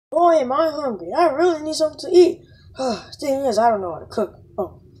Boy, am I hungry. I really need something to eat. Thing is, I don't know how to cook.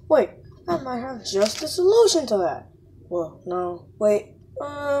 Oh, wait. I might have just the solution to that. Well, no. Wait.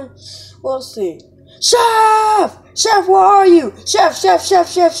 We'll see. Chef! Chef, where are you? Chef!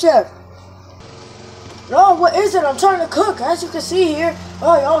 No, what is it? I'm trying to cook. As you can see here.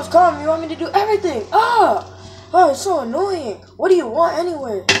 Oh, you always call me. You want me to do everything. Oh, it's so annoying. What do you want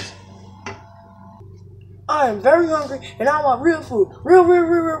anyway? I am very hungry and I want real food. Real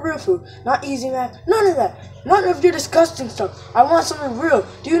food. Not easy math. None of that. None of your disgusting stuff. I want something real.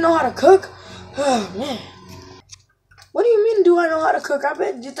 Do you know how to cook? Oh, man. What do you mean, do I know how to cook? I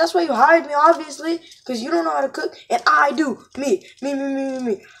bet that's why you hired me, obviously. Because you don't know how to cook. And I do. Me,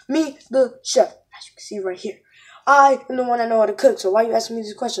 the chef. As you can see right here. I am the one that know how to cook. So why are you asking me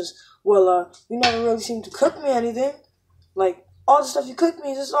these questions? Well, you never really seem to cook me anything. Like, all the stuff you cook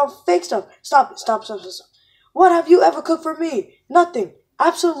me is just all fake stuff. Stop it. Stop. What have you ever cooked for me? Nothing.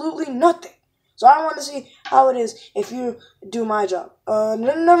 Absolutely nothing. So I want to see how it is if you do my job.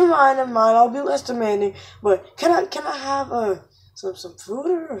 Never mind. I'll be less demanding. But can I have some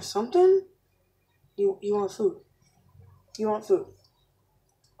food or something? You want food? You want food?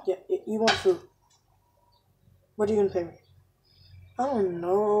 Yeah, you want food. What are you gonna pay me? I don't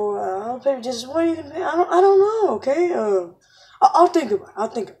know. I'll pay you just what are you gonna pay? I don't know. Okay. I'll think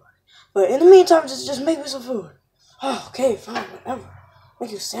about it. But in the meantime, just make me some food. Oh, okay, fine, whatever.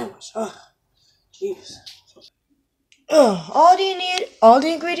 Make you a sandwich. Jeez. All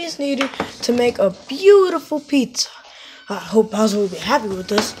the ingredients needed to make a beautiful pizza. I hope Bowser will be happy with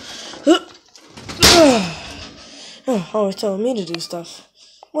this. Always telling me to do stuff.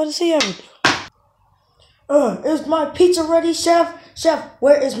 What does he ever do? Is my pizza ready, chef? Chef,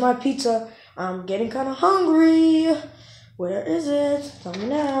 where is my pizza? I'm getting kind of hungry. Where is it? Tell me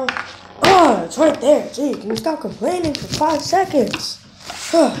now. It's right there. Gee, can you stop complaining for 5 seconds?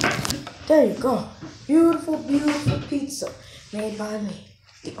 There you go. Beautiful pizza made by me.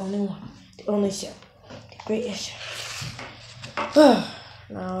 The only one. The only chef. The greatest chef.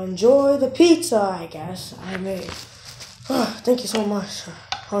 Now enjoy the pizza, I guess, I made. Thank you so much.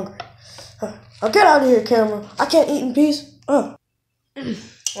 Hungry. I'll get out of here, camera. I can't eat in peace. Alright,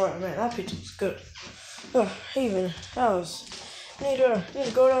 man, that pizza was good. Need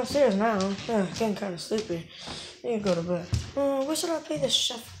to go downstairs now. Getting kind of sleepy. Need to go to bed. What should I pay the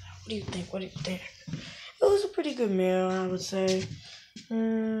chef for that? What do you think? It was a pretty good meal, I would say.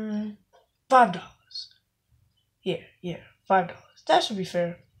 $5. Yeah, $5. That should be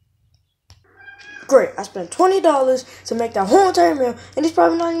fair. Great, I spent $20 to make that whole entire meal, and he's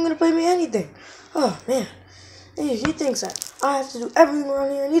probably not even going to pay me anything. Oh, man. He thinks that I have to do everything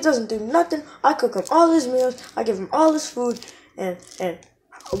around here, and he doesn't do nothing. I cook him all his meals, I give him all his food, and I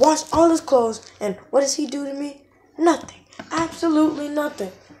wash all his clothes, and what does he do to me? Nothing. Absolutely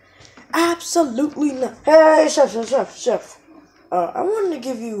nothing. Absolutely nothing. Hey, chef. I wanted to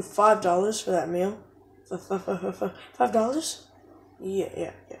give you $5 for that meal. $5?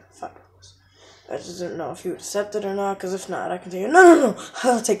 Yeah, $5. I just didn't know if you would accept it or not, because if not, I can tell you, no,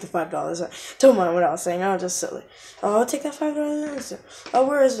 I'll take the $5. Don't mind what I was saying, I was just silly. I'll take that $5.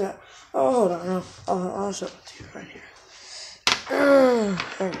 Where is that? Hold on, I'll show it to you right here.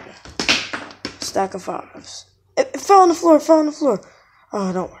 There we go. Stack of 5s. It fell on the floor.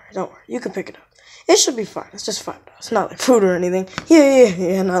 Oh, don't worry, you can pick it up. It should be fine, it's just $5. It's not like food or anything.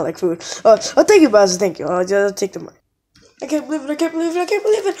 Yeah, not like food. Thank you, Bowser, thank you. I'll just take the money. I can't believe it.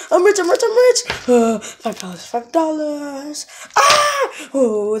 I'm rich. $5.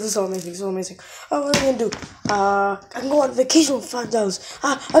 Oh, this is so amazing. What am I gonna do? I can go on vacation with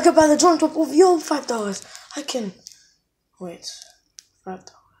 $5. I can buy the drone top of your $5. I can, wait,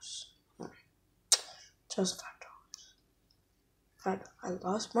 $5. Just $5. I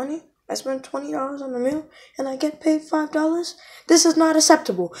lost money. I spent $20 on the meal, and I get paid $5? This is not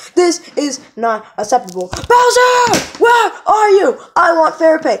acceptable. Bowser! Where are you? I want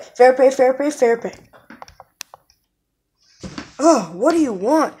fair pay. Fair pay. What do you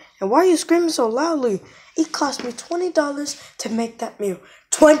want? And why are you screaming so loudly? It cost me $20 to make that meal.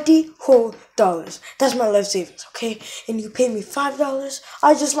 $20 whole dollars. That's my life savings, okay? And you paid me $5?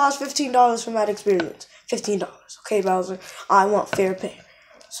 I just lost $15 from that experience. $15, okay, Bowser? I want fair pay.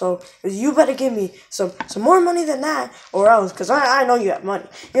 So you better give me some more money than that, or else, because I know you have money.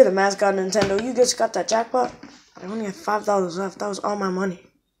 You're the mascot of Nintendo. You just got that jackpot. I only have $5 left. That was all my money.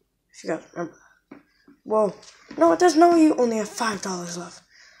 If you guys remember that. Well, no, there's no way you only have $5 left.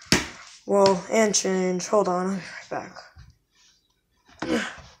 Well, and change. Hold on, I'll be right back.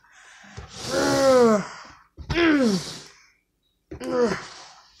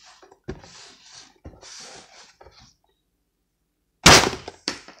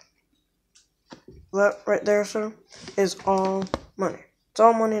 That right there, sir, is all money. It's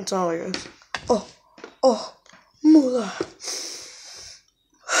all money, it's all yours. Oh, moolah.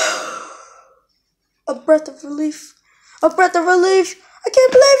 A breath of relief. A breath of relief. I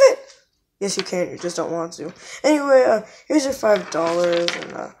can't believe it. Yes, you can. You just don't want to. Anyway, here's your $5,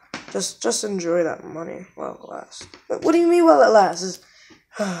 and just enjoy that money while it lasts. But what do you mean while it lasts?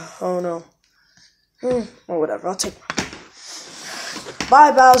 Oh no. Well, whatever. I'll take.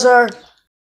 Bye, Bowser.